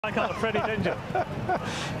I call her Freddie Ginger.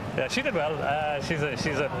 Yeah, she did well. She's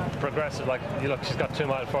a progressive. Like, you look, she's got 2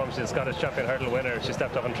 mile form. She's a Scottish champion hurdle winner. She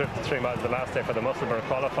stepped up and tripped the 3 miles the last day for the Musselburgh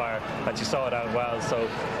qualifier, and she saw it out well. So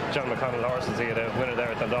John McConnell horses, he had a winner there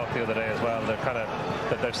at Dundalk the other day as well.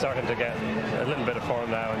 They're starting to get a little bit of form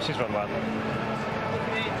now, and she's run well.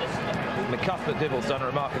 McCuff Dibble's done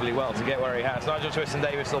remarkably well to get where he has. Nigel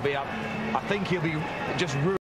Twiston-Davies will be up. I think he'll be just